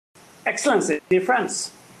Excellency, dear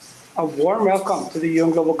friends, a warm welcome to the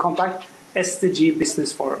UN Global Compact SDG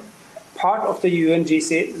Business Forum, part of the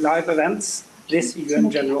UNGC live events this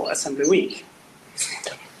UN General Assembly week.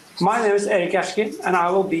 My name is Erik Erski and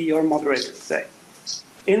I will be your moderator today.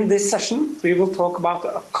 In this session, we will talk about the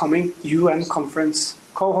upcoming UN conference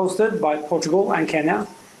co-hosted by Portugal and Kenya,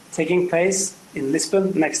 taking place in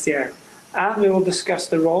Lisbon next year. And we will discuss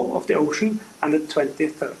the role of the ocean and the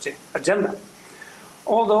 2030 agenda.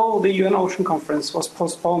 Although the UN Ocean Conference was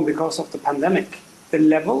postponed because of the pandemic, the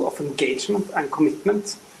level of engagement and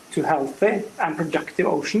commitment to healthy and productive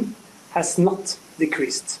ocean has not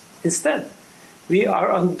decreased. Instead, we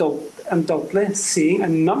are undoubtedly seeing a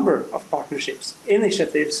number of partnerships,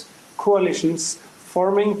 initiatives, coalitions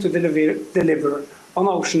forming to deliver on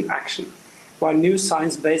ocean action, while new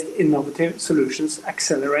science-based innovative solutions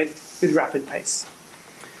accelerate with rapid pace.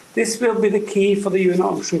 This will be the key for the UN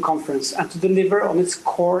Ocean Conference and to deliver on its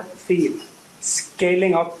core theme,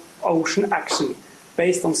 scaling up ocean action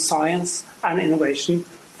based on science and innovation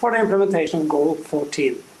for the implementation of Goal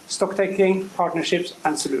 14, stocktaking, partnerships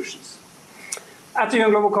and solutions. At the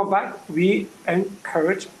UN Global Compact, we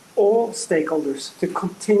encourage all stakeholders to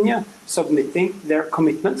continue submitting their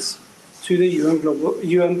commitments to the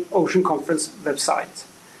UN Ocean Conference website.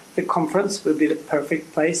 The conference will be the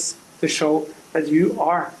perfect place to show that you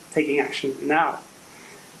are taking action now.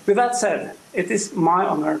 With that said, it is my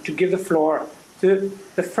honor to give the floor to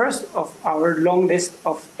the first of our long list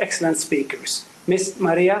of excellent speakers, Ms.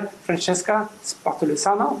 Maria Francesca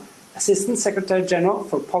Spatulisano, Assistant Secretary General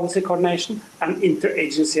for Policy Coordination and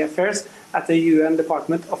Interagency Affairs at the UN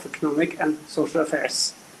Department of Economic and Social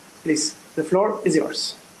Affairs. Please, the floor is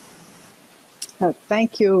yours.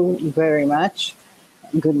 Thank you very much.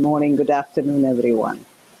 Good morning, good afternoon, everyone.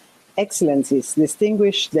 Excellencies,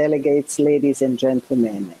 distinguished delegates, ladies and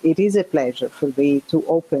gentlemen, it is a pleasure for me to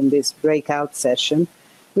open this breakout session,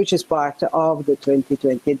 which is part of the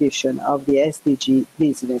 2020 edition of the SDG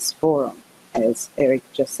Business Forum, as Eric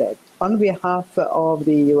just said. On behalf of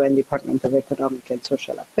the UN Department of Economic and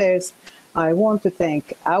Social Affairs, I want to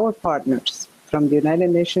thank our partners from the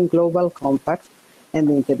United Nations Global Compact and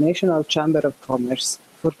the International Chamber of Commerce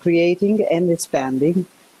for creating and expanding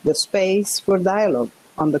the space for dialogue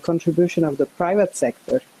on the contribution of the private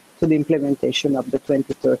sector to the implementation of the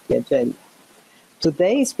 2030 agenda.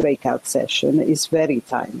 Today's breakout session is very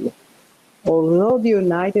timely. Although the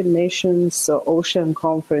United Nations Ocean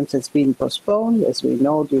Conference has been postponed, as we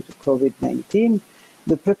know, due to COVID-19,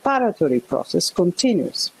 the preparatory process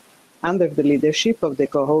continues under the leadership of the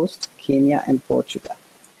co-hosts, Kenya and Portugal,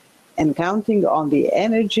 and counting on the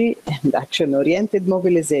energy and action-oriented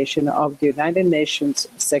mobilization of the United Nations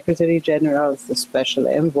Secretary-General's Special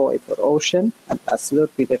Envoy for Ocean, Ambassador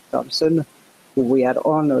Peter Thompson, who we are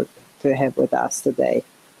honored to have with us today.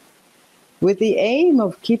 With the aim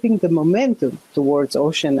of keeping the momentum towards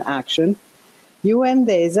ocean action,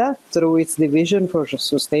 UNDESA, through its Division for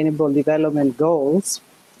Sustainable Development Goals,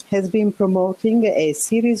 has been promoting a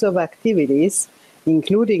series of activities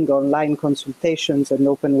including online consultations and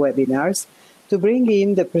open webinars, to bring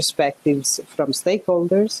in the perspectives from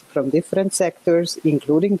stakeholders from different sectors,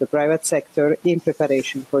 including the private sector, in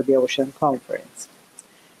preparation for the Ocean Conference.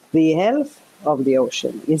 The health of the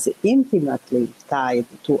ocean is intimately tied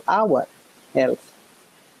to our health.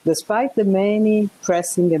 Despite the many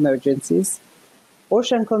pressing emergencies,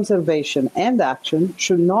 ocean conservation and action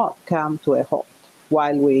should not come to a halt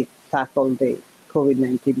while we tackle the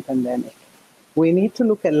COVID-19 pandemic. We need to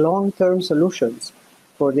look at long-term solutions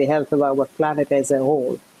for the health of our planet as a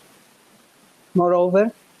whole.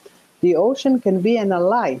 Moreover, the ocean can be an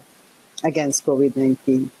ally against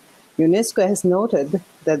COVID-19. UNESCO has noted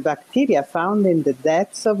that bacteria found in the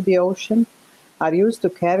depths of the ocean are used to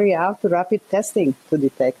carry out rapid testing to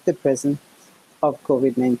detect the presence of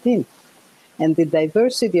COVID-19. And the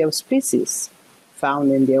diversity of species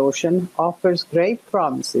found in the ocean offers great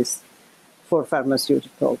promises for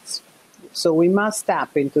pharmaceuticals. So we must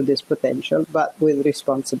tap into this potential, but with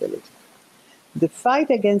responsibility. The fight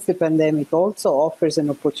against the pandemic also offers an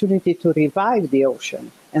opportunity to revive the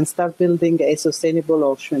ocean and start building a sustainable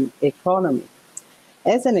ocean economy.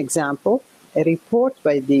 As an example, a report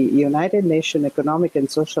by the United Nations Economic and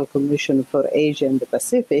Social Commission for Asia and the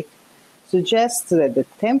Pacific suggests that the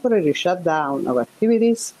temporary shutdown of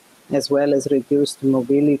activities, as well as reduced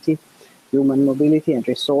mobility, human mobility and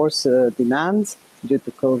resource demands due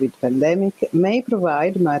to COVID pandemic, may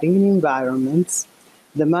provide marine environments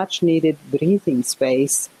the much-needed breathing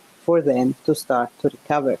space for them to start to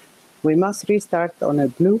recover. We must restart on a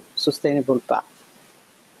blue, sustainable path.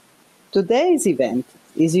 Today's event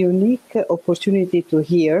is a unique opportunity to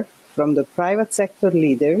hear from the private sector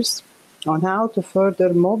leaders on how to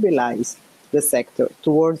further mobilize the sector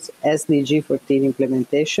towards SDG 14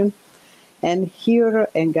 implementation and hear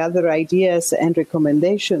and gather ideas and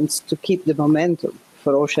recommendations to keep the momentum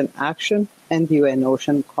for ocean action and the UN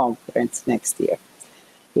Ocean Conference next year.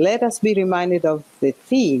 Let us be reminded of the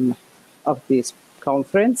theme of this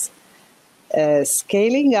conference,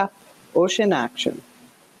 scaling up ocean action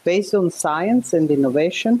based on science and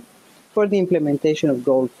innovation for the implementation of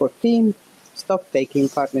Goal 14, stock-taking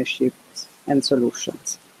partnerships and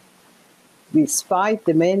solutions. Despite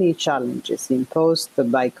the many challenges imposed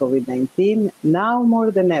by COVID-19, now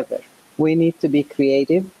more than ever, we need to be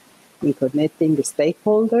creative in connecting the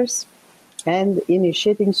stakeholders and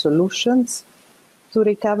initiating solutions to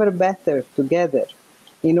recover better together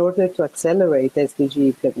in order to accelerate SDG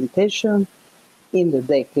implementation in the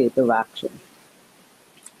decade of action.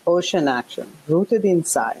 Ocean action, rooted in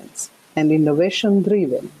science and innovation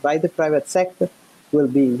driven by the private sector, will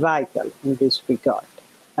be vital in this regard.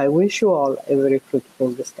 I wish you all a very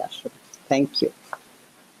fruitful discussion. Thank you.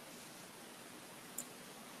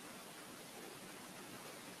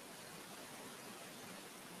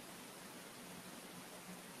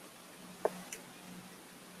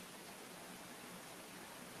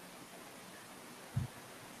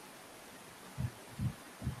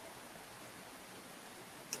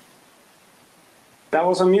 That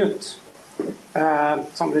was on mute.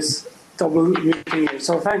 Somebody's double muting you.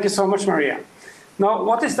 So thank you so much, Maria. Now,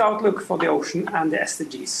 what is the outlook for the ocean and the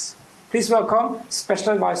SDGs? Please welcome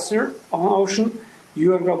Special Advisor on Ocean,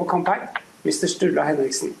 UN Global Compact, Mr. Sturla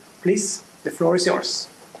Henriksen. Please, the floor is yours.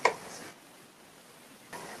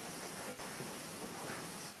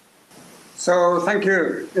 So thank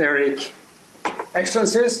you, Eric.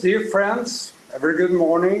 Excellencies, dear friends, a very good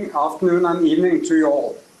morning, afternoon and evening to you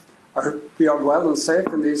all. I hope you are well and safe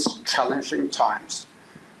in these challenging times.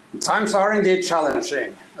 Times are indeed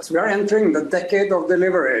challenging. As we are entering the decade of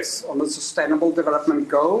deliveries on the Sustainable Development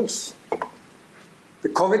Goals, the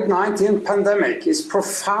COVID-19 pandemic is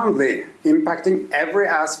profoundly impacting every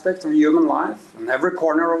aspect of human life and every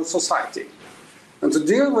corner of society. And to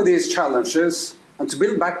deal with these challenges and to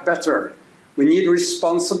build back better, we need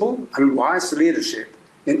responsible and wise leadership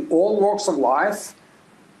in all walks of life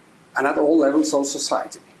and at all levels of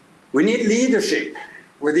society. We need leadership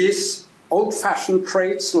with these old-fashioned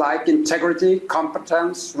traits like integrity,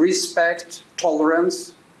 competence, respect,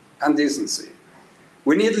 tolerance, and decency.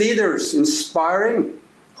 We need leaders inspiring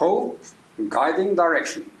hope and guiding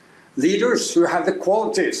direction. Leaders who have the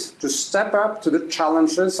qualities to step up to the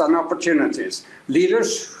challenges and opportunities.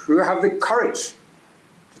 Leaders who have the courage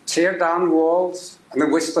to tear down walls and the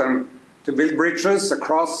wisdom to build bridges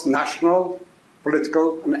across national,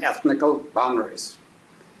 political, and ethnical boundaries.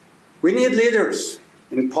 We need leaders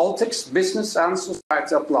in politics, business, and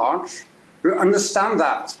society at large who understand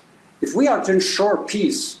that if we are to ensure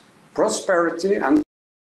peace, prosperity, and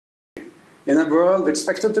in a world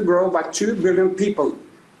expected to grow by 2 billion people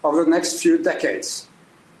over the next few decades,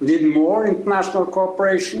 we need more international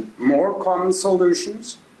cooperation, more common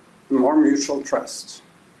solutions, and more mutual trust.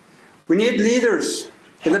 We need leaders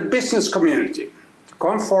in the business community to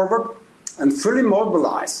come forward and fully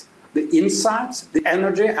mobilize the insights, the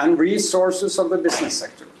energy and resources of the business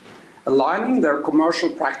sector, aligning their commercial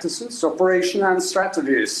practices, operation and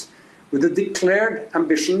strategies with the declared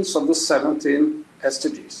ambitions of the 17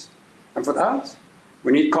 SDGs. And for that,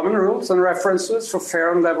 we need common rules and references for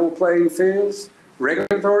fair and level playing fields,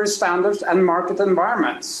 regulatory standards and market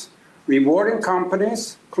environments, rewarding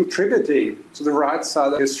companies contributing to the right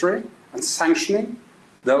side of history and sanctioning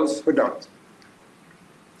those who don't.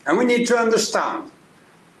 And we need to understand,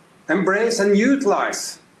 embrace and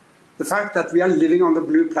utilize the fact that we are living on the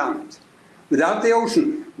blue planet. Without the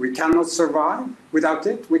ocean, we cannot survive. Without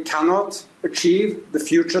it, we cannot achieve the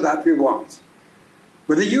future that we want.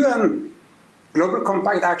 When the UN Global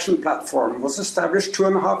Compact Action Platform was established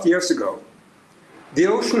 2.5 years ago, the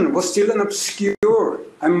ocean was still an obscure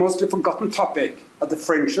and mostly forgotten topic at the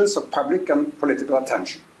fringes of public and political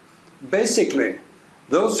attention. Basically,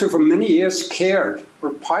 those who for many years cared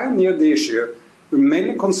or pioneered the issue were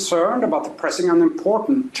mainly concerned about the pressing and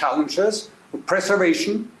important challenges of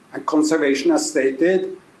preservation and conservation as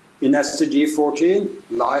stated in SDG 14,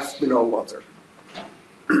 life below water.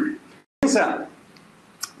 Since then,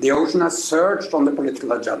 the ocean has surged on the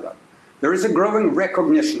political agenda. There is a growing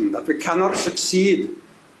recognition that we cannot succeed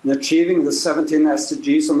in achieving the 17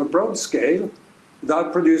 SDGs on a broad scale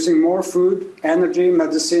without producing more food, energy,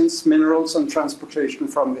 medicines, minerals, and transportation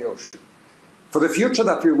from the ocean. For the future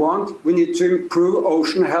that we want, we need to improve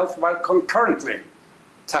ocean health while concurrently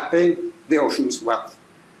tapping the ocean's wealth.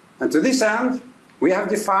 And to this end, we have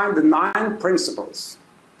defined the 9 principles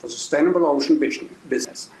for sustainable ocean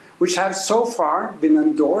business, which have so far been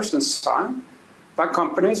endorsed and signed by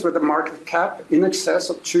companies with a market cap in excess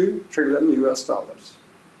of $2 trillion.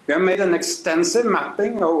 We have made an extensive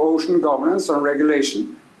mapping of ocean governance and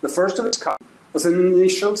regulation, the first of its kind, as an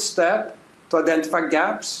initial step to identify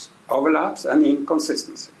gaps, overlaps, and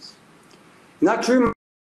inconsistencies. In our two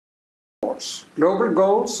reports, Global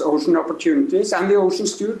Goals, Ocean Opportunities, and the Ocean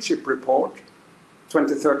Stewardship Report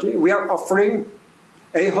 2030, we are offering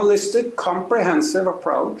a holistic, comprehensive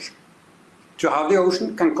approach to how the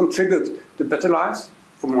ocean can contribute to better lives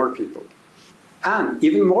for more people. And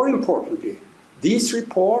even more importantly, these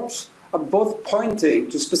reports are both pointing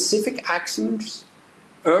to specific actions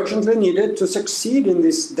urgently needed to succeed in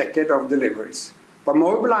this decade of deliveries. By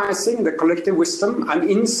mobilizing the collective wisdom and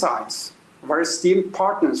insights of our esteemed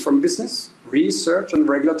partners from business, research, and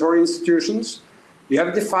regulatory institutions, we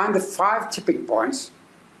have defined the 5 tipping points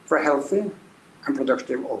for a healthy and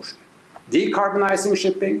productive ocean. Decarbonizing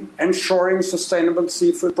shipping, ensuring sustainable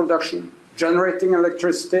seafood production, generating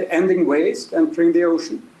electricity, ending waste entering the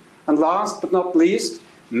ocean, and last but not least,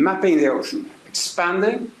 mapping the ocean,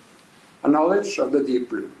 expanding a knowledge of the deep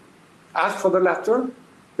blue. As for the latter,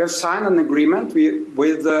 we have signed an agreement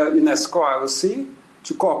with UNESCO IOC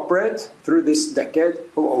to cooperate through this decade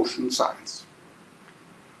of ocean science.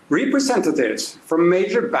 Representatives from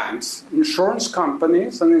major banks, insurance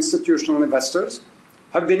companies, and institutional investors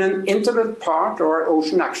have been an integral part of our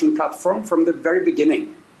Ocean Action Platform from the very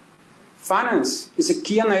beginning. Finance is a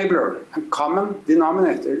key enabler and common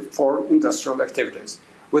denominator for industrial activities.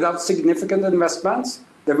 Without significant investments,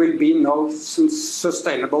 there will be no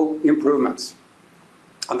sustainable improvements.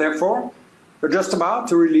 And therefore, we're just about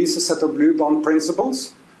to release a set of blue bond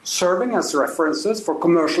principles serving as references for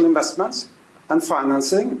commercial investments and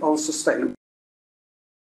financing of sustainable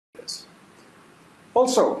activities.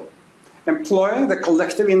 Also, employing the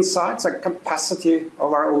collective insights and capacity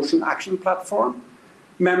of our Ocean Action Platform,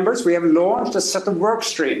 members, we have launched a set of work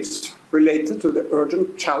streams related to the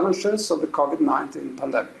urgent challenges of the COVID-19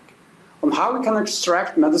 pandemic, on how we can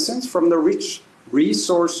extract medicines from the rich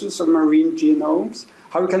resources of marine genomes,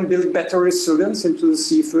 how we can build better resilience into the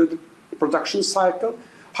seafood production cycle,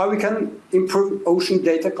 how we can improve ocean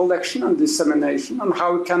data collection and dissemination, and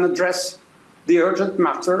how we can address the urgent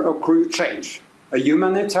matter of crew change, a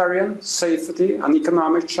humanitarian, safety, and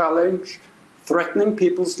economic challenge threatening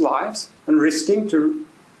people's lives and risking to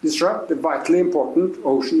disrupt the vitally important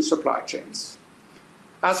ocean supply chains.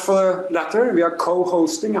 As for the latter, we are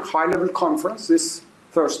co-hosting a high-level conference this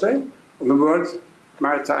Thursday on the World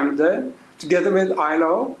Maritime Day, together with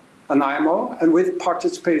ILO and IMO, and with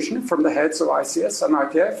participation from the heads of ICS and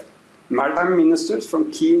ITF, maritime ministers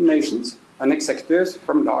from key nations, and executives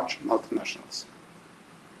from large multinationals.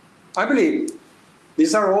 I believe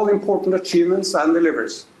these are all important achievements and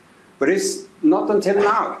deliveries, but it's not until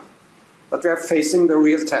now that we are facing the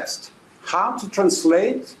real test: how to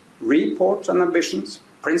translate reports and ambitions,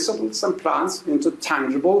 principles and plans into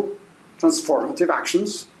tangible, transformative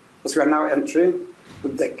actions, as we are now entering the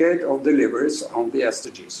decade of deliveries on the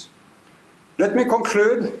SDGs. Let me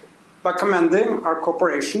conclude by commending our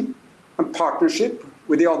cooperation and partnership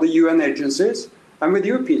with the other UN agencies and with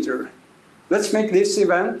you, Peter. Let's make this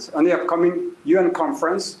event and the upcoming UN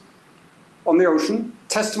conference on the ocean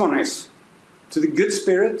testimonies to the good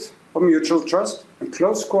spirit of mutual trust and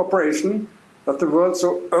close cooperation that the world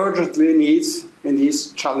so urgently needs in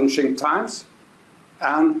these challenging times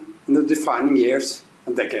and in the defining years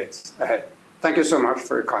and decades ahead. Thank you so much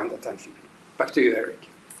for your kind attention. Back to you, Eric.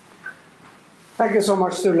 Thank you so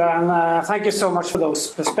much, Sturla, and thank you so much for those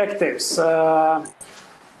perspectives. Let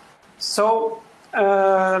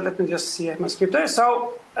me just see my script there.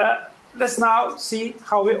 Let's now see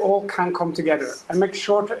how we all can come together and make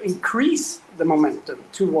sure to increase the momentum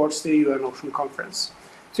towards the UN Ocean Conference.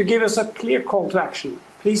 To give us a clear call to action,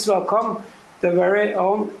 please welcome the very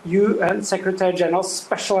own UN Secretary General's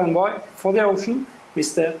Special Envoy for the Ocean,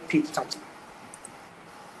 Mr. Peter Thompson.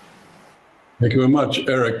 Thank you very much,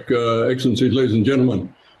 Eric. Excellencies, ladies and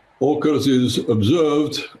gentlemen, all courtesies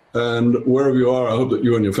observed, and wherever you are, I hope that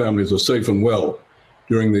you and your families are safe and well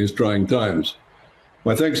during these trying times.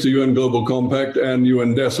 My thanks to UN Global Compact and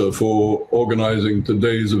UNDESA for organizing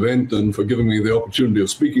today's event and for giving me the opportunity of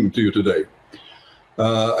speaking to you today.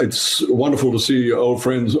 It's wonderful to see old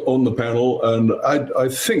friends on the panel, and I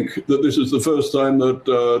think that this is the first time that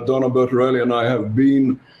Donna Bertarelli and I have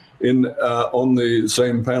been on the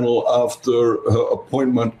same panel after her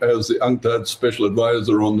appointment as the UNCTAD Special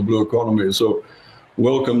Advisor on the Blue Economy. So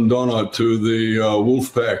welcome, Donna, to the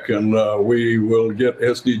Wolf Pack, and we will get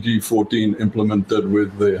SDG 14 implemented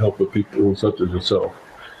with the help of people such as yourself.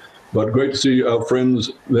 But great to see our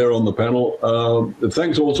friends there on the panel.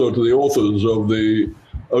 Thanks also to the authors of the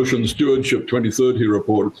Ocean Stewardship 2030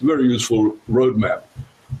 report. It's a very useful roadmap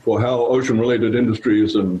for how ocean-related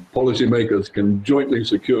industries and policymakers can jointly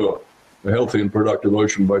secure a healthy and productive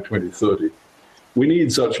ocean by 2030. We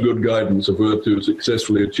need such good guidance if we're to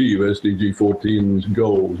successfully achieve SDG 14's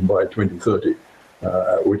goals by 2030,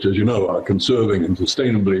 which, as you know, are conserving and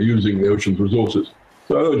sustainably using the ocean's resources.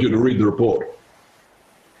 So I urge you to read the report.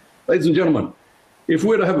 Ladies and gentlemen, if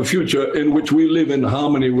we're to have a future in which we live in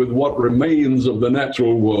harmony with what remains of the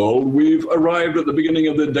natural world, we've arrived at the beginning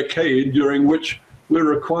of the decade during which we're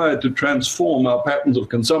required to transform our patterns of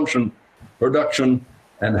consumption, production,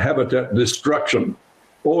 and habitat destruction,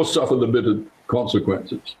 or suffer the bitter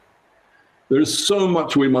consequences. There's so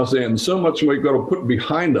much we must end, so much we've got to put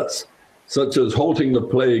behind us, such as halting the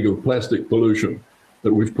plague of plastic pollution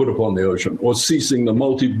that we've put upon the ocean, or ceasing the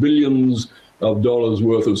multi-billions of dollars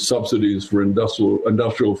worth of subsidies for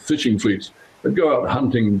industrial fishing fleets that go out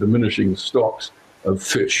hunting diminishing stocks of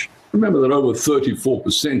fish. Remember that over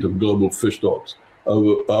 34% of global fish stocks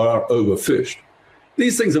are overfished.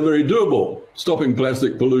 These things are very doable, stopping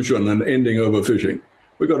plastic pollution and ending overfishing.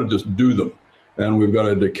 We've got to just do them, and we've got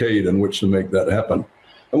a decade in which to make that happen.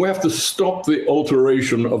 And we have to stop the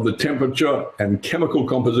alteration of the temperature and chemical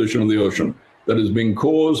composition of the ocean that is being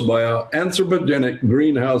caused by our anthropogenic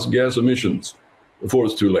greenhouse gas emissions before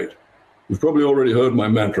it's too late. You've probably already heard my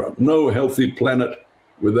mantra: no healthy planet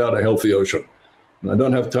without a healthy ocean. And I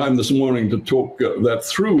don't have time this morning to talk that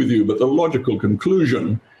through with you, but the logical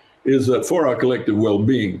conclusion is that for our collective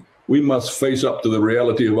well-being, we must face up to the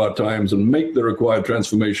reality of our times and make the required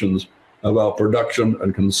transformations of our production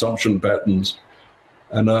and consumption patterns.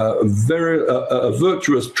 And a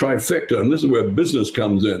virtuous trifecta, and this is where business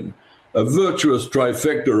comes in, a virtuous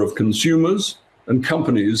trifecta of consumers and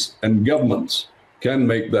companies and governments can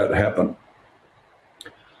make that happen.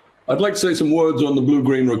 I'd like to say some words on the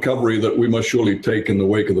blue-green recovery that we must surely take in the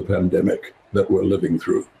wake of the pandemic that we're living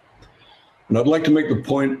through. And I'd like to make the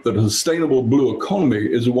point that a sustainable blue economy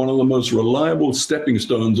is one of the most reliable stepping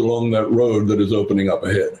stones along that road that is opening up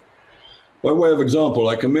ahead. By way of example,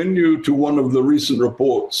 I commend you to one of the recent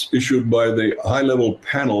reports issued by the high-level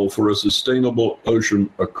panel for a sustainable ocean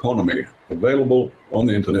economy, available on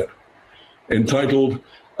the internet, entitled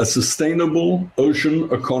A Sustainable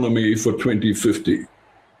Ocean Economy for 2050,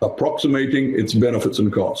 Approximating Its Benefits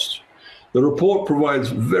and Costs. The report provides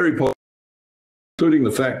very positive, including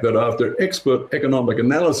the fact that after expert economic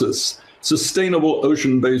analysis, sustainable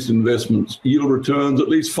ocean-based investments yield returns at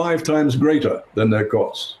least 5 times greater than their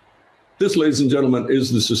costs. This, ladies and gentlemen,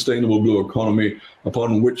 is the sustainable blue economy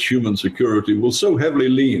upon which human security will so heavily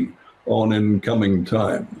lean on in coming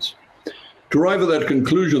times. To arrive at that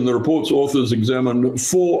conclusion, the report's authors examined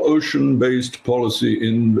 4 ocean-based policy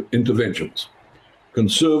interventions: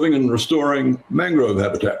 conserving and restoring mangrove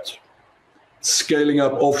habitats, scaling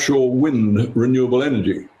up offshore wind renewable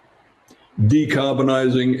energy,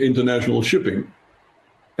 decarbonizing international shipping,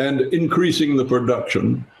 and increasing the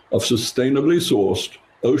production of sustainably sourced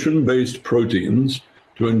ocean-based proteins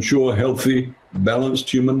to ensure healthy, balanced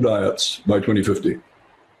human diets by 2050.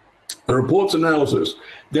 The report's analysis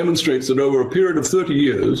demonstrates that over a period of 30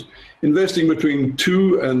 years, investing between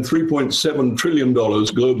 $2 and $3.7 trillion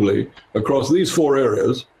globally across these 4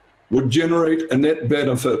 areas would generate a net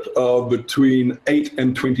benefit of between $8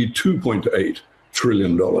 and $22.8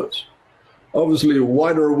 trillion. Obviously,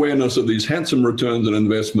 wider awareness of these handsome returns on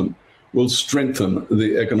investment will strengthen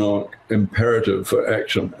the economic imperative for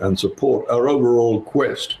action and support our overall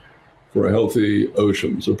quest for a healthy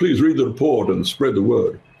ocean. So please read the report and spread the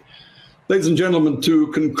word. Ladies and gentlemen, to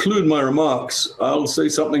conclude my remarks, I'll say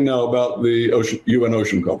something now about the UN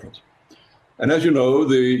Ocean Conference. And as you know,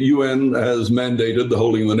 the UN has mandated the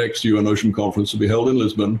holding of the next UN Ocean Conference to be held in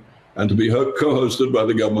Lisbon and to be co-hosted by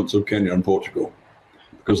the governments of Kenya and Portugal.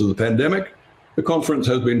 Because of the pandemic, the conference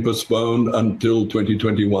has been postponed until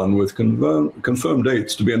 2021, with confirmed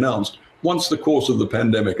dates to be announced once the course of the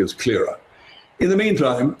pandemic is clearer. In the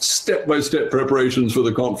meantime, step-by-step preparations for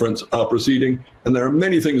the conference are proceeding, and there are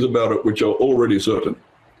many things about it which are already certain.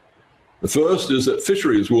 The first is that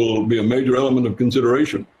fisheries will be a major element of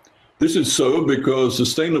consideration. This is so because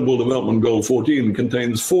Sustainable Development Goal 14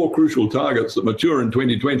 contains 4 crucial targets that mature in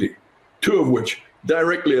 2020, 2 of which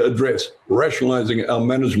directly address rationalizing our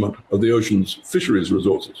management of the ocean's fisheries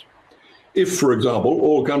resources. If, for example,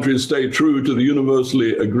 all countries stay true to the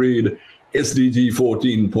universally agreed SDG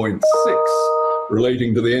 14.6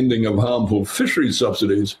 relating to the ending of harmful fisheries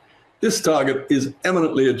subsidies, this target is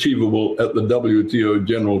eminently achievable at the WTO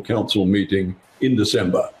General Council meeting in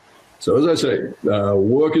December. So as I say,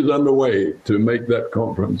 work is underway to make that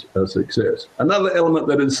conference a success. Another element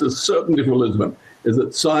that is a certainty for Lisbon is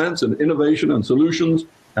that science and innovation and solutions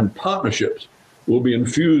and partnerships will be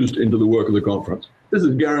infused into the work of the conference. This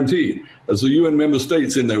is guaranteed, as the UN member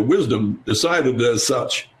states in their wisdom decided as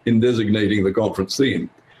such in designating the conference theme.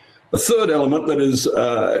 A third element that is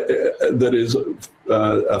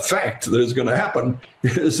a fact that is going to happen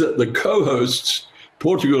is that the co-hosts,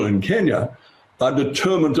 Portugal and Kenya, are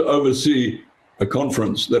determined to oversee a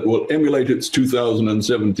conference that will emulate its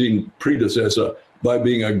 2017 predecessor by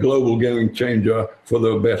being a global game changer for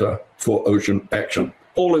the better for ocean action,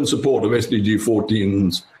 all in support of SDG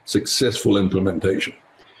 14's successful implementation.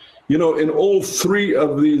 You know, in all three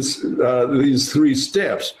of these three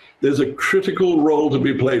steps, there's a critical role to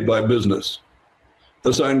be played by business.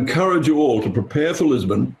 Thus, I encourage you all to prepare for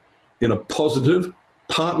Lisbon in a positive,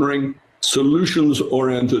 partnering,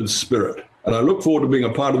 solutions-oriented spirit. And I look forward to being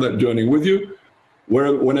a part of that journey with you,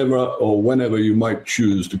 whenever you might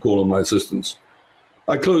choose to call on my assistance.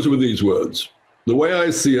 I close with these words. The way I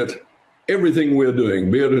see it, everything we're doing,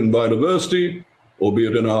 be it in biodiversity or be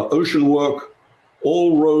it in our ocean work,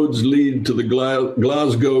 all roads lead to the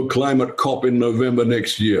Glasgow Climate COP in November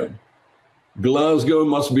next year. Glasgow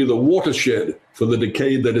must be the watershed for the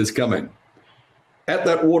decade that is coming. At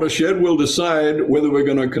that watershed, we'll decide whether we're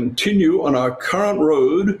going to continue on our current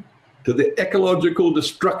road to the ecological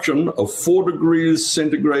destruction of 4 degrees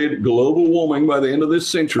centigrade global warming by the end of this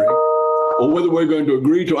century, or whether we're going to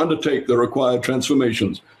agree to undertake the required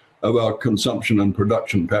transformations of our consumption and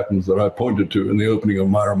production patterns that I pointed to in the opening of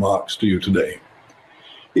my remarks to you today.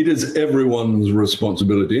 It is everyone's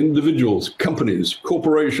responsibility, individuals, companies,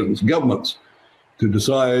 corporations, governments, to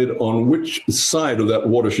decide on which side of that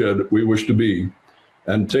watershed we wish to be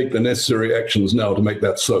and take the necessary actions now to make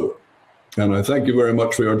that so. And I thank you very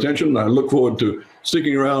much for your attention. I look forward to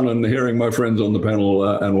sticking around and hearing my friends on the panel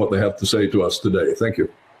and what they have to say to us today. Thank you.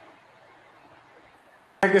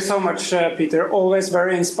 Thank you so much, Peter. Always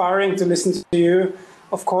very inspiring to listen to you,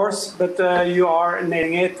 of course, but you are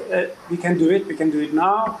nailing it. We can do it. We can do it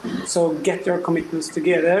now. So get your commitments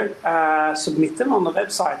together, submit them on the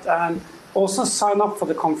website, and also sign up for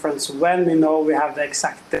the conference when we know we have the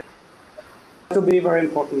exact date. It will be very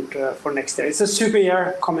important for next year. It's a super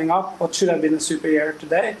year coming up. What should have been a super year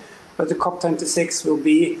today, but the COP26 will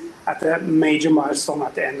be at a major milestone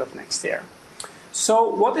at the end of next year. So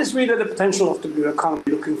what is really the potential of the blue economy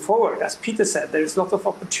looking forward? As Peter said, there is a lot of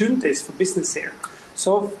opportunities for business here.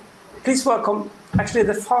 So please welcome actually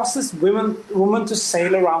the fastest woman to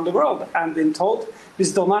sail around the world, and been told,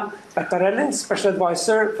 Ms. Donna Bertarelli, Special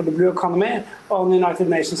Advisor for the Blue Economy on the United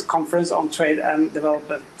Nations Conference on Trade and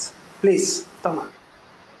Development. Please, Donna.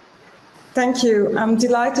 Thank you. I'm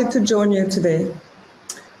delighted to join you today.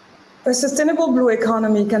 A sustainable blue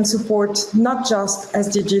economy can support not just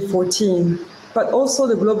SDG 14, but also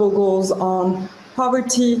the global goals on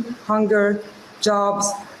poverty, hunger, jobs,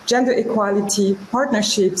 gender equality,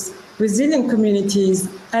 partnerships, resilient communities,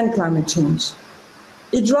 and climate change.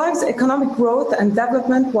 It drives economic growth and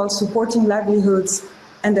development while supporting livelihoods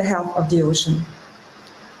and the health of the ocean.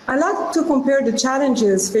 I like to compare the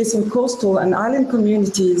challenges facing coastal and island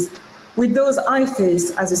communities with those I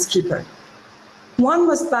face as a skipper. One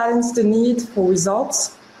must balance the need for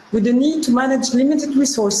results with the need to manage limited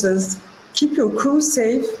resources, keep your crew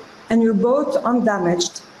safe and your boat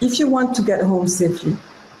undamaged if you want to get home safely.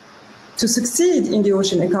 To succeed in the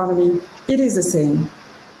ocean economy, it is the same.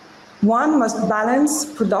 One must balance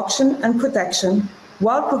production and protection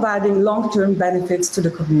while providing long-term benefits to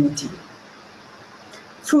the community.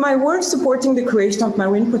 Through my work supporting the creation of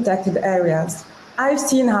marine protected areas, I've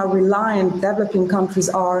seen how reliant developing countries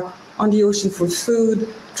are on the ocean for food,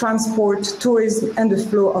 transport, tourism, and the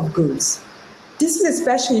flow of goods. This is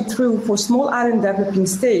especially true for small island developing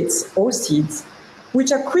states, or SEEDs,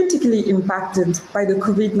 which are critically impacted by the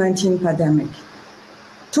COVID-19 pandemic.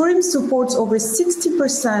 Tourism supports over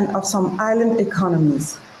 60% of some island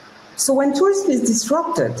economies. So when tourism is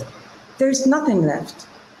disrupted, there is nothing left.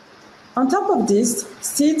 On top of this,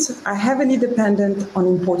 SEEDs are heavily dependent on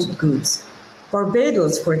imported goods.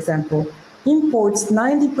 Barbados, for example, imports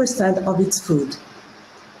 90% of its food.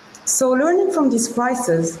 So learning from these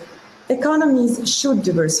crises, economies should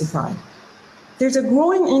diversify. There's a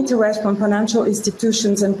growing interest from financial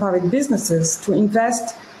institutions and private businesses to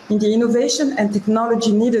invest in the innovation and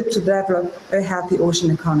technology needed to develop a healthy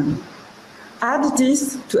ocean economy. Add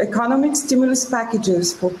this to economic stimulus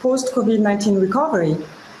packages for post-COVID-19 recovery,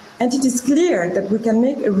 and it is clear that we can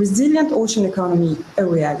make a resilient ocean economy a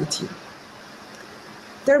reality.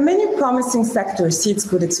 There are many promising sectors SEEDs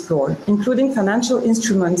could explore, including financial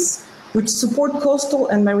instruments which support coastal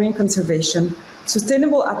and marine conservation,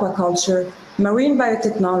 sustainable aquaculture, marine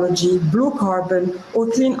biotechnology, blue carbon, or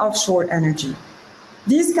clean offshore energy.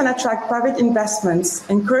 These can attract private investments,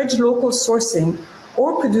 encourage local sourcing,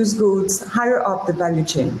 or produce goods higher up the value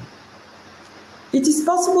chain. It is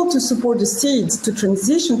possible to support the seeds to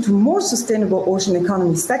transition to more sustainable ocean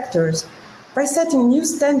economy sectors by setting new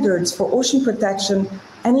standards for ocean protection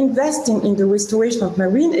and investing in the restoration of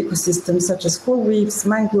marine ecosystems such as coral reefs,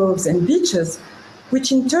 mangroves, and beaches,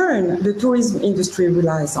 which in turn the tourism industry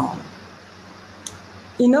relies on.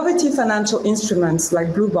 Innovative financial instruments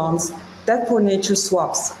like blue bonds, debt for nature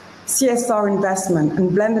swaps, CSR investment,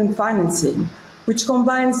 and blended financing, which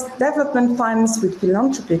combines development finance with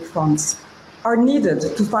philanthropic funds, are needed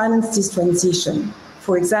to finance this transition.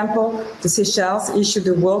 For example, the Seychelles issued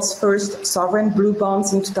the world's first sovereign blue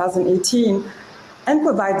bonds in 2018 and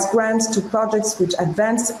provides grants to projects which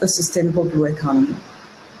advance a sustainable blue economy.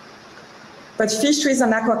 But fisheries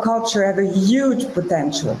and aquaculture have a huge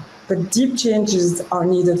potential, but deep changes are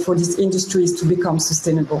needed for these industries to become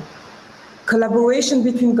sustainable. Collaboration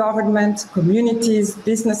between government, communities,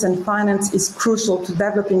 business, and finance is crucial to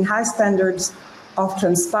developing high standards of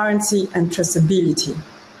transparency and traceability.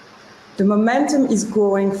 The momentum is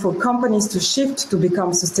growing for companies to shift to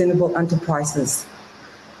become sustainable enterprises.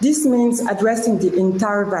 This means addressing the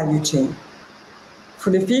entire value chain. For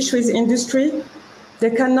the fisheries industry,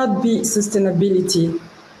 there cannot be sustainability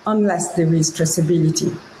unless there is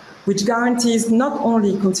traceability, which guarantees not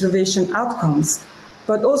only conservation outcomes,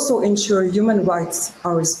 but also ensure human rights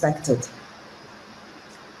are respected.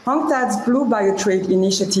 UNCTAD's Blue Biotrade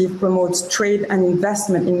initiative promotes trade and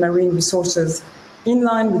investment in marine resources in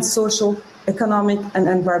line with social, economic, and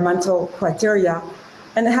environmental criteria,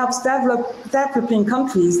 and helps developing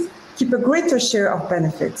countries keep a greater share of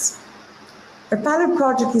benefits. A pilot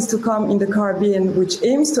project is to come in the Caribbean, which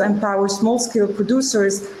aims to empower small-scale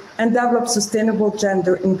producers and develop sustainable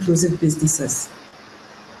gender-inclusive businesses.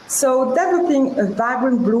 So developing a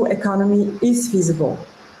vibrant blue economy is feasible.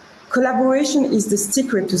 Collaboration is the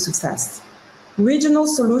secret to success. Regional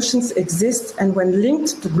solutions exist, and when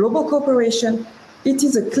linked to global cooperation, it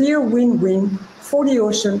is a clear win-win for the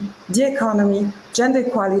ocean, the economy, gender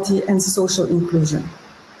equality, and social inclusion.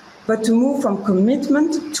 But to move from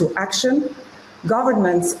commitment to action,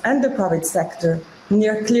 governments and the private sector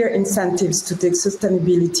need clear incentives to take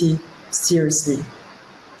sustainability seriously.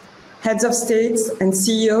 Heads of states and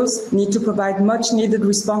CEOs need to provide much-needed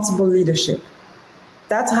responsible leadership.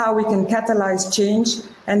 That's how we can catalyze change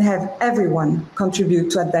and have everyone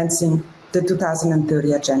contribute to advancing the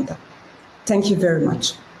 2030 agenda. Thank you very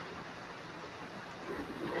much.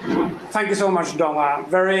 Thank you so much, Donna.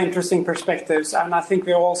 Very interesting perspectives, and I think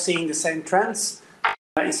we're all seeing the same trends.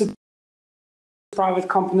 Private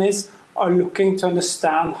companies are looking to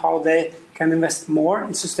understand how they can invest more in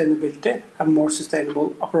sustainability, have more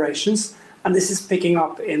sustainable operations, and this is picking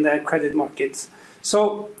up in the credit markets.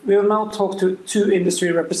 So we will now talk to two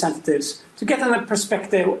industry representatives to get a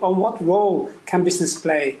perspective on what role can business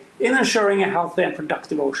play in ensuring a healthy and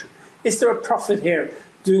productive ocean. Is there a profit here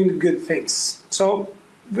doing the good things? So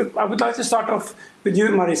I would like to start off with you,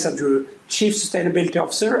 Marisa Drew, Chief Sustainability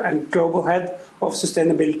Officer and Global Head of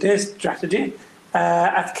Sustainability Strategy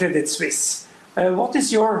at Credit Suisse. What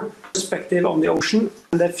is your perspective on the ocean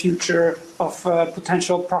and the future of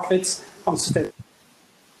potential profits on sustainability?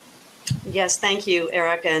 Yes, thank you,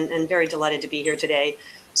 Eric, and very delighted to be here today.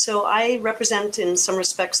 So I represent, in some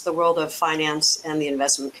respects, the world of finance and the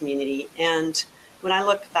investment community. And when I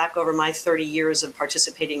look back over my 30 years of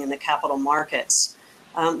participating in the capital markets,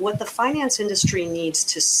 what the finance industry needs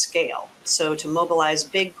to scale, so to mobilize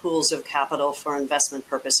big pools of capital for investment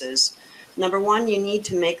purposes, number one, you need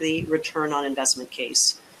to make the return on investment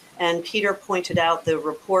case. And Peter pointed out the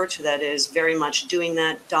report that is very much doing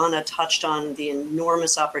that. Donna touched on the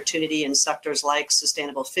enormous opportunity in sectors like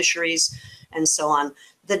sustainable fisheries and so on.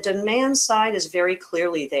 The demand side is very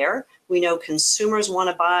clearly there. We know consumers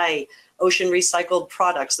want to buy ocean recycled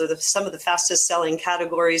products. They're some of the fastest selling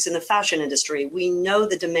categories in the fashion industry. We know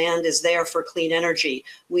the demand is there for clean energy.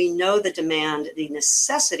 We know the demand, the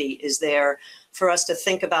necessity is there for us to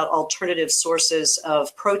think about alternative sources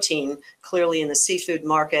of protein, clearly in the seafood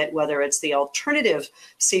market, whether it's the alternative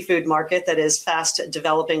seafood market that is fast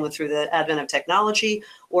developing through the advent of technology,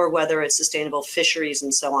 or whether it's sustainable fisheries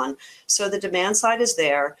and so on. So the demand side is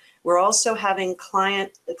there. We're also having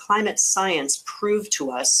climate science prove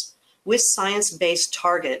to us with science-based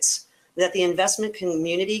targets that the investment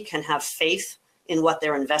community can have faith in what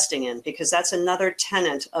they're investing in, because that's another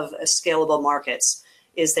tenet of scalable markets,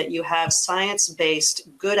 is that you have science-based,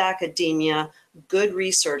 good academia, good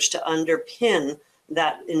research to underpin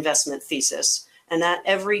that investment thesis, and that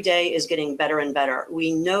every day is getting better and better.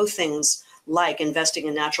 We know things like investing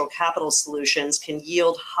in natural capital solutions can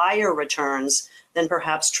yield higher returns than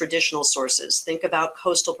perhaps traditional sources. Think about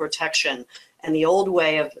coastal protection and the old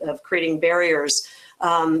way of creating barriers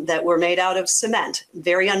that were made out of cement,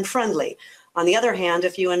 very unfriendly. On the other hand,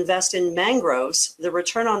 if you invest in mangroves, the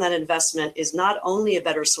return on that investment is not only a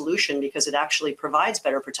better solution because it actually provides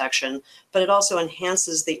better protection, but it also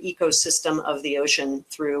enhances the ecosystem of the ocean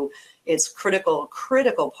through its critical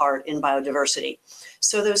part in biodiversity.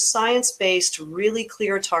 So those science-based, really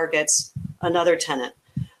clear targets, another tenet.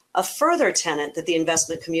 A further tenet that the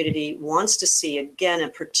investment community wants to see, again,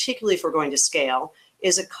 and particularly if we're going to scale,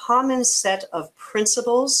 is a common set of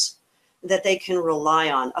principles that they can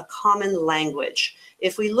rely on, a common language.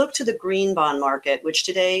 If we look to the green bond market, which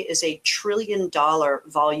today is a $1 trillion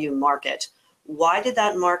volume market, why did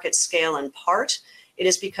that market scale in part? It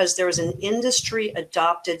is because there was an industry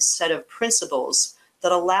adopted set of principles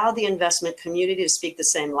that allow the investment community to speak the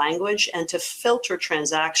same language and to filter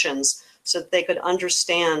transactions so that they could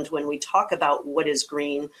understand when we talk about what is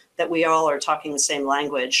green, that we all are talking the same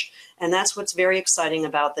language. And that's what's very exciting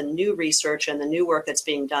about the new research and the new work that's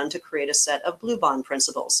being done to create a set of blue bond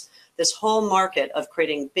principles. This whole market of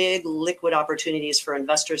creating big liquid opportunities for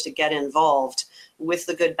investors to get involved with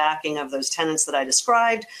the good backing of those tenants that I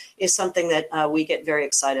described is something that we get very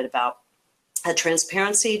excited about.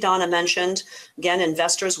 Transparency, Donna mentioned, again,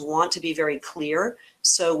 investors want to be very clear.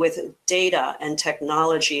 So with data and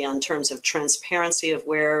technology in terms of transparency of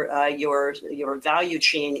where your value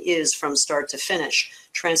chain is from start to finish,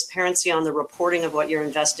 transparency on the reporting of what you're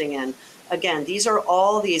investing in. Again, these are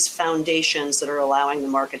all these foundations that are allowing the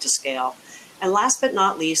market to scale. And last but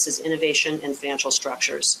not least is innovation in financial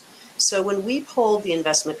structures. So when we polled the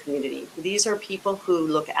investment community, these are people who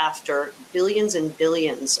look after billions and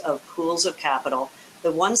billions of pools of capital.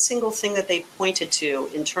 The one single thing that they pointed to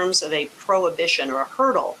in terms of a prohibition or a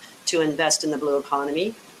hurdle to invest in the blue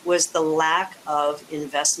economy was the lack of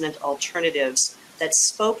investment alternatives that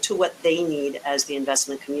spoke to what they need as the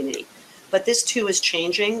investment community. But this too is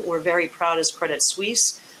changing. We're very proud as Credit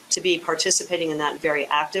Suisse to be participating in that very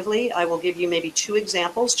actively. I will give you maybe 2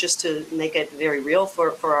 examples just to make it very real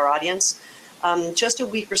for our audience. Just a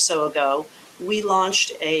week or so ago, we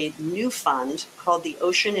launched a new fund called the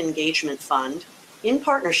Ocean Engagement Fund in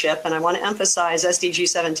partnership, and I want to emphasize SDG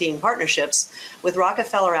 17 partnerships, with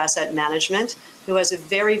Rockefeller Asset Management, who has a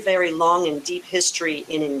very, very long and deep history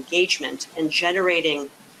in engagement and generating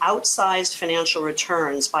outsized financial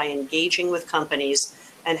returns by engaging with companies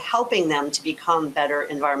and helping them to become better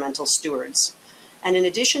environmental stewards. And in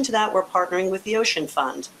addition to that, we're partnering with the Ocean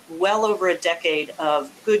Fund, well over a decade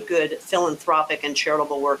of good philanthropic and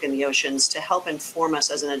charitable work in the oceans to help inform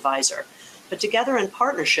us as an advisor. But together in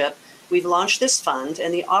partnership, we've launched this fund,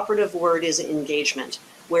 and the operative word is engagement,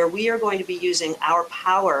 where we are going to be using our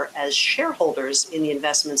power as shareholders in the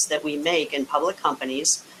investments that we make in public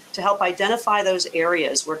companies to help identify those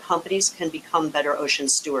areas where companies can become better ocean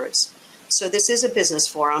stewards. So this is a business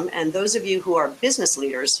forum, and those of you who are business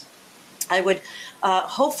leaders, I would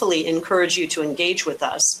hopefully encourage you to engage with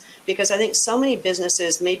us, because I think so many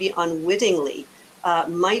businesses maybe unwittingly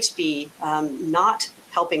might be not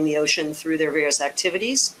helping the ocean through their various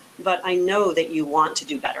activities, but I know that you want to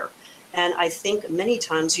do better. And I think many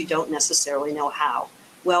times you don't necessarily know how.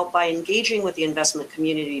 Well, by engaging with the investment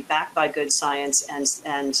community backed by good science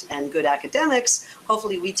and good academics,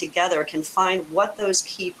 hopefully we together can find what those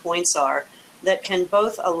key points are that can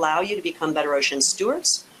both allow you to become better ocean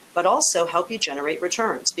stewards, but also help you generate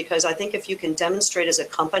returns. Because I think if you can demonstrate as a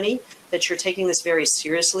company that you're taking this very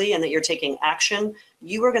seriously and that you're taking action,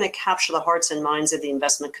 you are going to capture the hearts and minds of the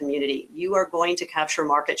investment community. You are going to capture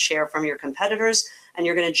market share from your competitors, and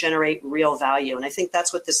you're going to generate real value. And I think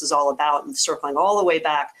that's what this is all about, and circling all the way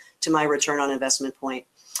back to my return on investment point.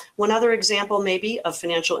 One other example maybe of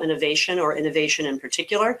financial innovation, or innovation in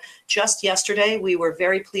particular, just yesterday we were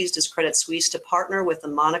very pleased as Credit Suisse to partner with the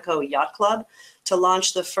Monaco Yacht Club to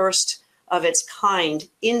launch the first of its kind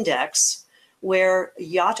index where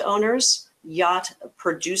yacht owners, yacht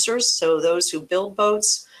producers, so those who build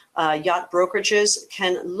boats, yacht brokerages,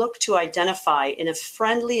 can look to identify in a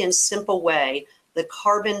friendly and simple way the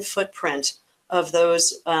carbon footprint of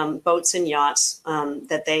those boats and yachts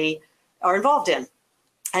that they are involved in.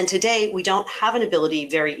 And today, we don't have an ability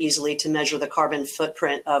very easily to measure the carbon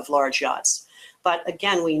footprint of large yachts. But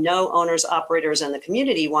again, we know owners, operators, and the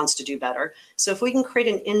community wants to do better. So if we can create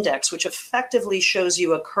an index which effectively shows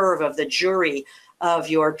you a curve of the jury of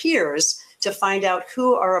your peers to find out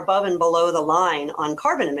who are above and below the line on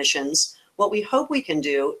carbon emissions, what we hope we can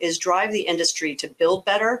do is drive the industry to build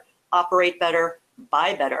better, operate better,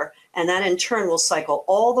 buy better. And that in turn will cycle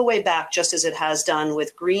all the way back, just as it has done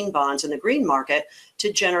with green bonds in the green market,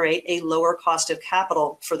 to generate a lower cost of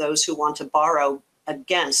capital for those who want to borrow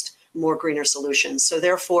against more greener solutions. So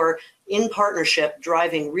therefore, in partnership,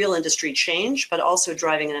 driving real industry change, but also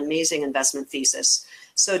driving an amazing investment thesis.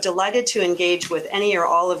 So delighted to engage with any or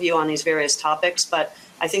all of you on these various topics, but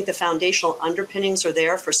I think the foundational underpinnings are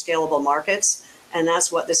there for scalable markets. And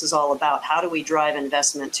that's what this is all about. How do we drive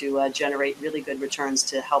investment to generate really good returns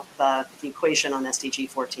to help the equation on SDG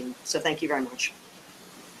 14? So thank you very much.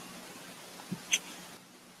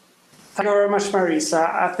 Thank you very much, Marisa.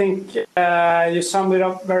 I think you summed it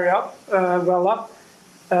up well up.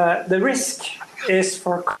 The risk is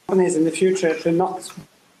for companies in the future to not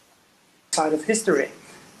side of history.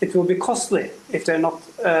 It will be costly if they're not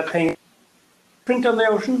paying print on the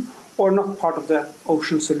ocean, or not part of the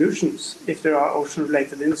ocean solutions if there are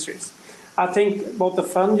ocean-related industries. I think both the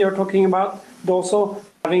fund you're talking about, but also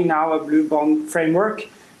having now a blue bond framework,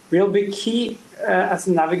 will be key as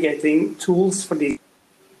navigating tools for these.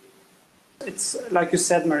 It's like you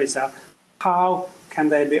said, Marisa, how can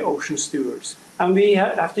they be ocean stewards? And we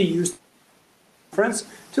have to use the conference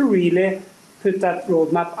to really put that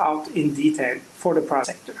roadmap out in detail for the private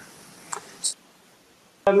sector.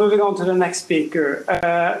 Moving on to the next speaker,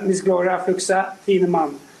 Ms. Gloria Fluxa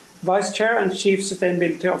Thienemann, Vice Chair and Chief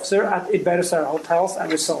Sustainability Officer at Iberostar Hotels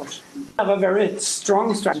and Resorts. You have a very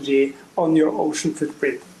strong strategy on your ocean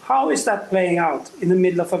footprint. How is that playing out in the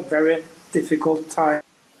middle of a very difficult time,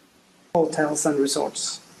 hotels and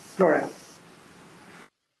resorts? Gloria.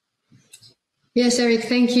 Yes, Eric,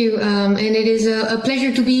 thank you. And it is a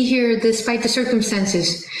pleasure to be here despite the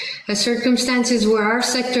circumstances. Circumstances where our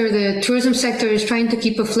sector, the tourism sector, is trying to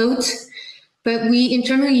keep afloat. But we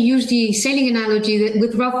internally use the sailing analogy that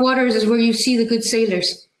with rough waters is where you see the good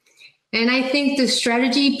sailors. And I think the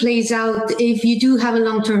strategy plays out if you do have a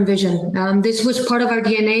long-term vision. This was part of our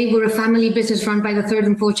DNA. We're a family business run by the third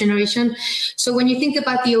and fourth generation. So when you think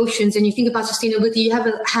about the oceans and you think about sustainability, you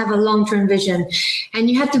have a long-term vision, and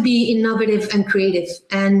you have to be innovative and creative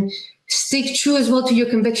and stick true as well to your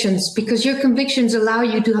convictions, because your convictions allow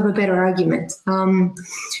you to have a better argument.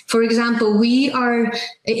 For example, we are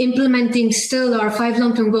implementing still our 5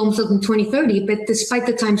 long-term goals until 2030, but despite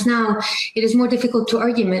the times now, it is more difficult to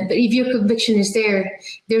argument. But if your conviction is there,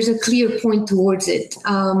 there's a clear point towards it.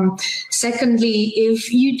 Secondly,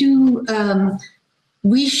 if you do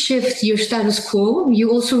reshift your status quo, you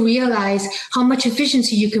also realize how much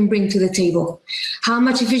efficiency you can bring to the table, how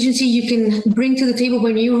much efficiency you can bring to the table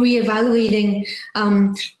when you're reevaluating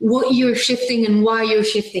what you're shifting and why you're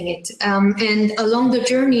shifting it. And along the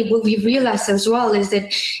journey, what we've realized as well is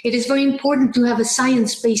that it is very important to have a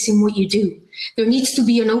science base in what you do. There needs to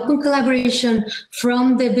be an open collaboration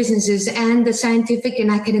from the businesses and the scientific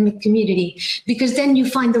and academic community, because then you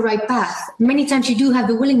find the right path. Many times you do have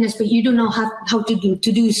the willingness, but you don't know how to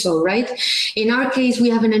do so, right? In our case, we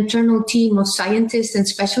have an internal team of scientists and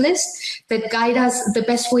specialists that guide us the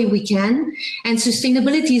best way we can. And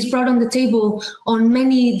sustainability is brought on the table on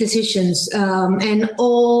many decisions and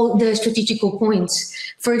all the strategical points.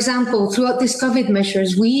 For example, throughout this COVID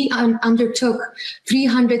measures, we undertook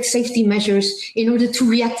 300 safety measures in order to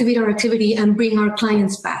reactivate our activity and bring our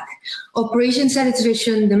clients back. Operation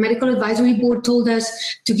satisfaction, the medical advisory board told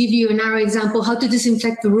us, to give you a narrow example, how to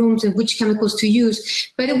disinfect the rooms and which chemicals to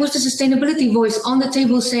use. But it was the sustainability voice on the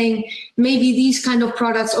table saying, maybe these kind of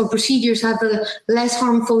products or procedures have a less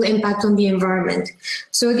harmful impact on the environment.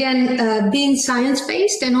 So again, being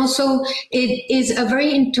science-based, and also it is a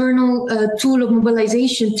very internal tool of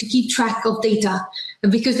mobilization to keep track of data,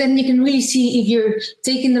 because then you can really see if you're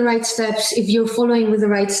taking the right steps, if you're following with the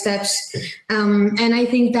right steps. And I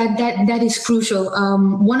think that is crucial.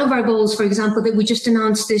 One of our goals, for example, that we just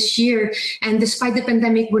announced this year, and despite the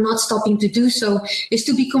pandemic, we're not stopping to do so, is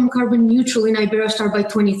to become carbon neutral in Iberostar by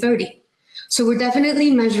 2030. So we're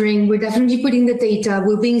definitely measuring, we're definitely putting the data,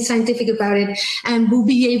 we're being scientific about it, and we'll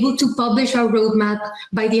be able to publish our roadmap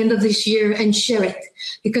by the end of this year and share it.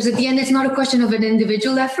 Because at the end, it's not a question of an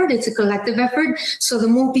individual effort, it's a collective effort. So the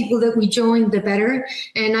more people that we join, the better.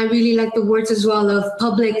 And I really like the words as well of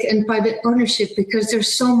public and private partnership, because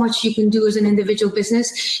there's so much you can do as an individual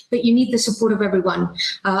business, but you need the support of everyone.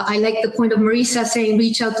 I like the point of Marisa saying,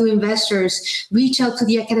 reach out to investors, reach out to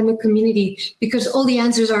the academic community, because all the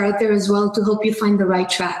answers are out there as well to help you find the right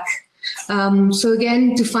track. So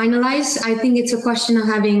again, to finalize, I think it's a question of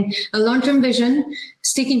having a long-term vision,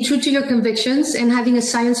 sticking true to your convictions, and having a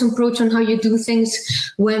science approach on how you do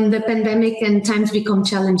things when the pandemic and times become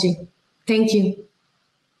challenging. Thank you.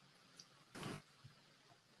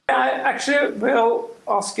 I actually will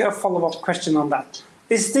ask you a follow-up question on that.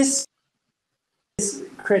 Is this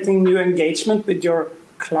creating new engagement with your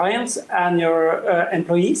clients and your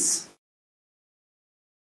employees?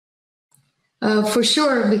 For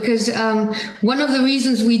sure, because one of the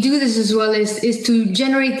reasons we do this as well is to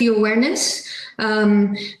generate the awareness,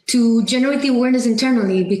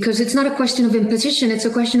 internally, because it's not a question of imposition, it's a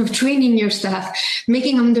question of training your staff,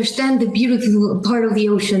 making them understand the beautiful part of the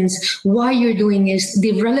oceans, why you're doing this,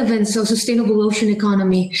 the relevance of sustainable ocean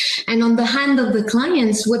economy. And on the hand of the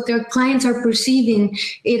clients, what their clients are perceiving,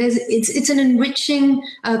 it's an enriching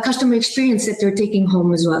customer experience that they're taking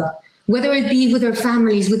home as well. Whether it be with their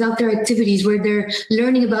families, without their activities, where they're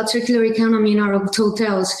learning about circular economy in our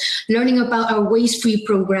hotels, learning about our waste-free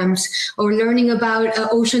programs, or learning about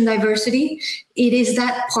ocean diversity, it is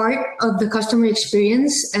that part of the customer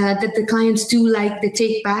experience that the clients do like to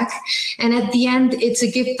take back. And at the end, it's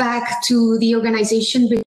a give back to the organization.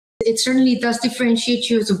 It certainly does differentiate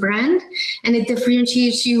you as a brand, and it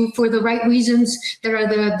differentiates you for the right reasons that are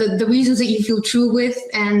the reasons that you feel true with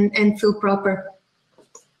and feel proper.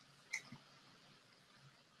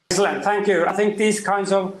 Excellent, thank you. I think these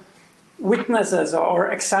kinds of witnesses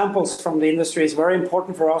or examples from the industry is very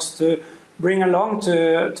important for us to bring along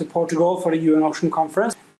to Portugal for the UN Ocean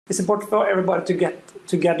Conference. It's important for everybody to get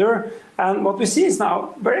together. And what we see is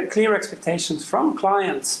now very clear expectations from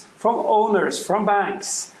clients, from owners, from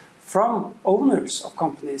banks, from owners of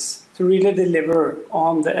companies to really deliver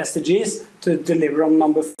on the SDGs, to deliver on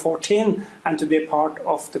number 14, and to be a part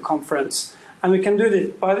of the conference. And we can do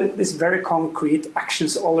this by this very concrete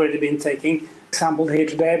actions already been taken, exampled here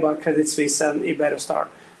today by Credit Suisse and Iberostar.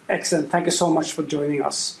 Excellent. Thank you so much for joining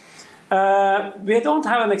us. We don't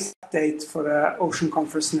have an exact date for the Ocean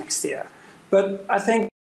Conference next year, but I think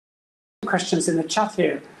questions in the chat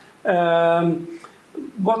here.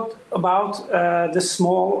 What about the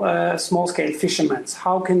small-scale fishermen?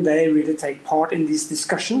 How can they really take part in these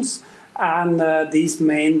discussions and these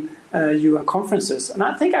main UN conferences? And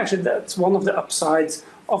I think actually that's one of the upsides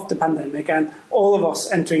of the pandemic and all of us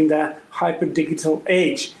entering the hyper-digital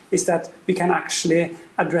age, is that we can actually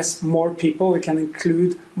address more people, we can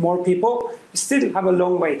include more people. We still have a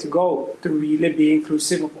long way to go to really be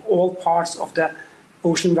inclusive of all parts of the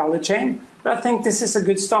ocean value chain. But I think this is a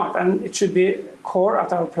good start, and it should be core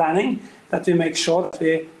at our planning that we make sure that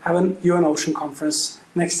we have a UN Ocean Conference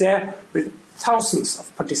next year with thousands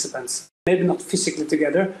of participants, maybe not physically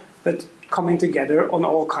together, but coming together on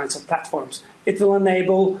all kinds of platforms. It will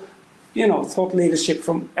enable, thought leadership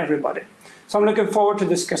from everybody. So I'm looking forward to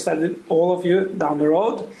discuss that with all of you down the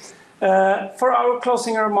road. For our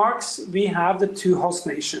closing remarks, we have the two host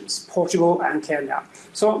nations, Portugal and Kenya.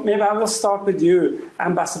 So maybe I will start with you,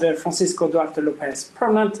 Ambassador Francisco Duarte Lopez,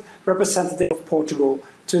 permanent representative of Portugal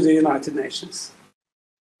to the United Nations.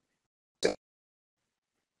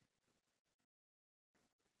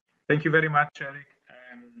 Thank you very much, Eric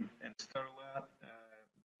and Sterla.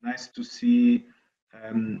 Nice to see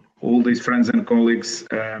all these friends and colleagues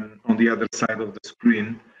on the other side of the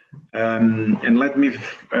screen. And let me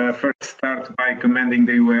first start by commending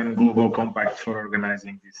the UN Global Compact for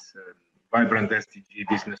organizing this vibrant SDG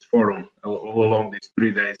business forum all along these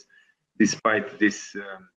 3 days, despite this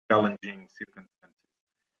challenging circumstances.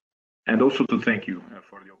 And also to thank you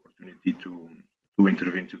for the opportunity to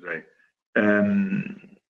intervene today.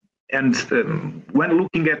 When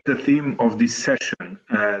looking at the theme of this session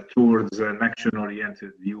towards an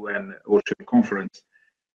action-oriented UN Ocean Conference,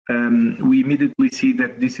 we immediately see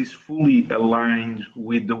that this is fully aligned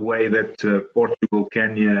with the way that Portugal,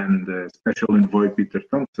 Kenya, and Special Envoy Peter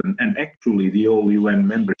Thompson, and actually the whole UN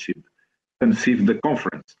membership, conceived the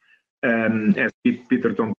conference. As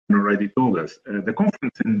Peter Thompson already told us, the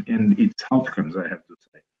conference and its outcomes, I have to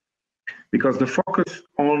say. Because the focus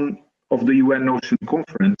of the UN Ocean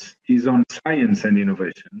Conference is on science and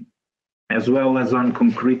innovation, as well as on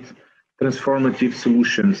concrete transformative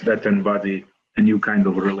solutions that embody a new kind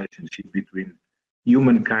of relationship between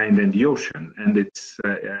humankind and the ocean. And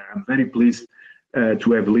I'm very pleased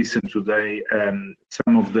to have listened today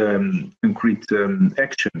some of the concrete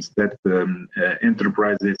actions that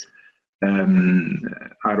enterprises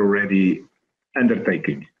are already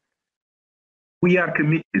undertaking. We are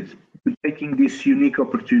committed to taking this unique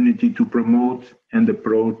opportunity to promote and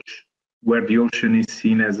approach where the ocean is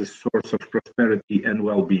seen as a source of prosperity and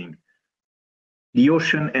well-being. The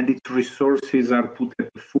ocean and its resources are put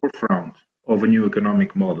at the forefront of a new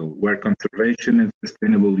economic model where conservation and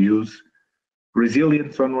sustainable use,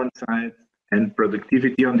 resilience on one side and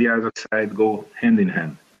productivity on the other side go hand in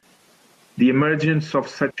hand. The emergence of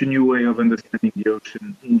such a new way of understanding the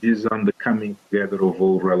ocean hinges on the coming together of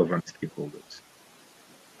all relevant stakeholders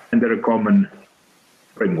under a common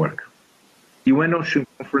framework. The UN Ocean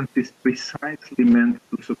Conference is precisely meant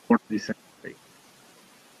to support this aspect.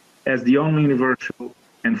 As the only universal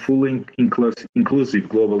and fully inclusive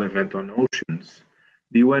global event on oceans,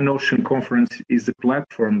 the UN Ocean Conference is a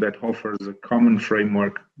platform that offers a common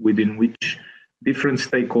framework within which different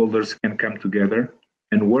stakeholders can come together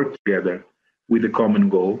and work together with a common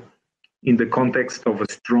goal in the context of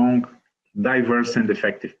a strong, diverse and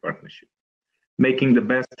effective partnership, making the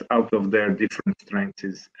best out of their different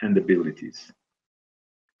strengths and abilities.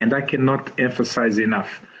 And I cannot emphasize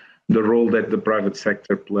enough the role that the private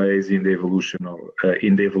sector plays in the evolution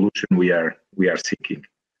we are seeking.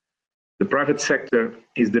 The private sector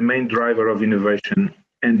is the main driver of innovation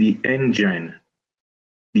and the engine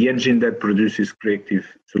that produces creative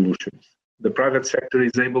solutions. The private sector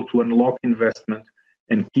is able to unlock investment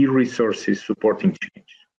and key resources supporting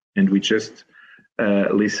change. And we just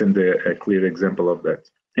listened to a clear example of that,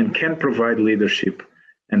 and can provide leadership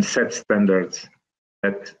and set standards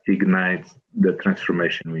that ignite the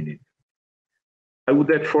transformation we need. I would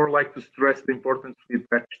therefore like to stress the importance we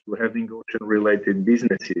attach to having ocean-related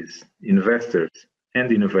businesses, investors,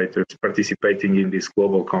 and innovators participating in this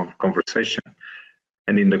global conversation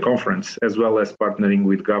and in the conference, as well as partnering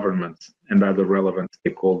with governments and other relevant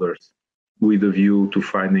stakeholders with a view to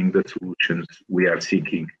finding the solutions we are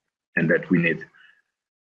seeking and that we need.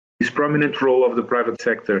 This prominent role of the private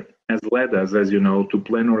sector has led us, as you know, to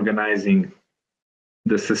plan organizing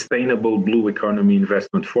the Sustainable Blue Economy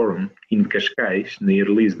Investment Forum in Cascais, near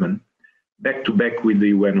Lisbon, back-to-back with the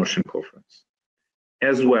UN Ocean Conference,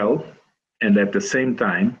 as well, and at the same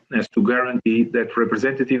time, as to guarantee that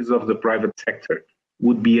representatives of the private sector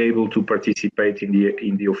would be able to participate in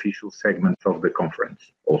the official segments of the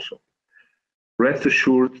conference also. Rest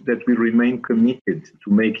assured that we remain committed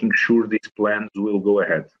to making sure these plans will go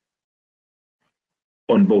ahead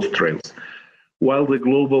on both trails. While the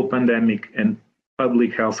global pandemic and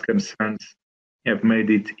public health concerns have made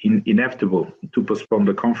it inevitable to postpone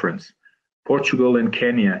the conference, Portugal and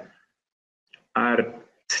Kenya are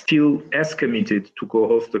still as committed to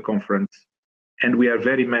co-host the conference, and we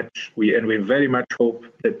very much hope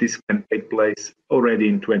that this can take place already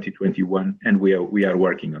in 2021, and we are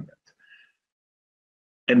working on that.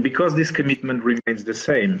 And because this commitment remains the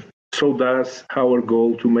same, so does our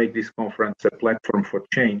goal to make this conference a platform for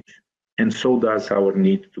change, and so does our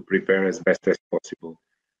need to prepare as best as possible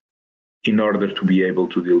in order to be able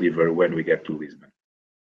to deliver when we get to Lisbon.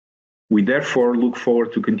 We therefore look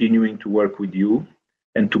forward to continuing to work with you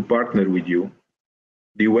and to partner with you,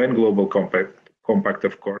 the UN Global Compact,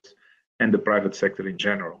 of course, and the private sector in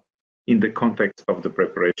general, in the context of the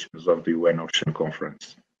preparations of the UN Ocean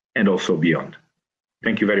Conference and also beyond.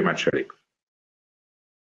 Thank you very much, Eric.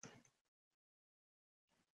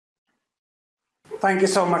 Thank you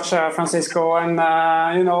so much, Francisco. And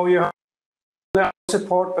you have the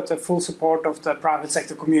support, but the full support of the private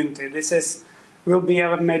sector community. This will be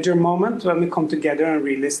a major moment when we come together and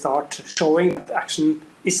really start showing that action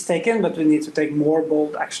is taken, but we need to take more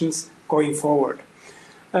bold actions going forward.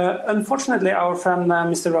 Unfortunately, our friend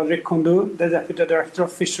Mr. Roderick Kundu, the Deputy Director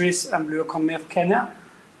of Fisheries and Blue Economy of Kenya,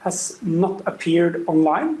 has not appeared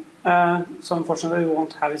online. So unfortunately, we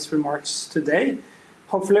won't have his remarks today.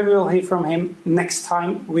 Hopefully, we will hear from him next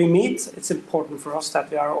time we meet. It's important for us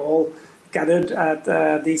that we are all gathered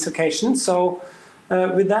at these occasions. So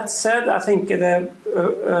with that said, I think the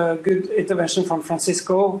good intervention from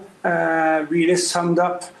Francisco really summed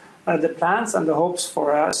up the plans and the hopes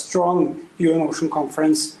for a strong UN Ocean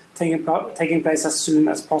Conference taking place as soon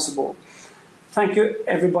as possible. Thank you,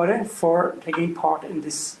 everybody, for taking part in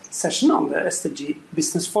this session on the SDG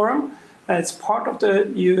Business Forum. It's part of the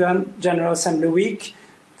UN General Assembly week.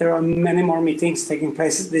 There are many more meetings taking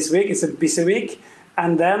place this week. It's a busy week.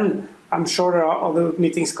 And then I'm sure there are other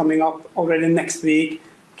meetings coming up already next week,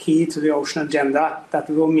 key to the ocean agenda, that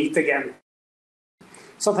we will meet again.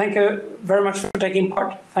 So thank you very much for taking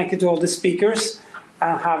part. Thank you to all the speakers,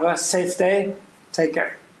 and have a safe day. Take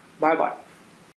care. Bye-bye.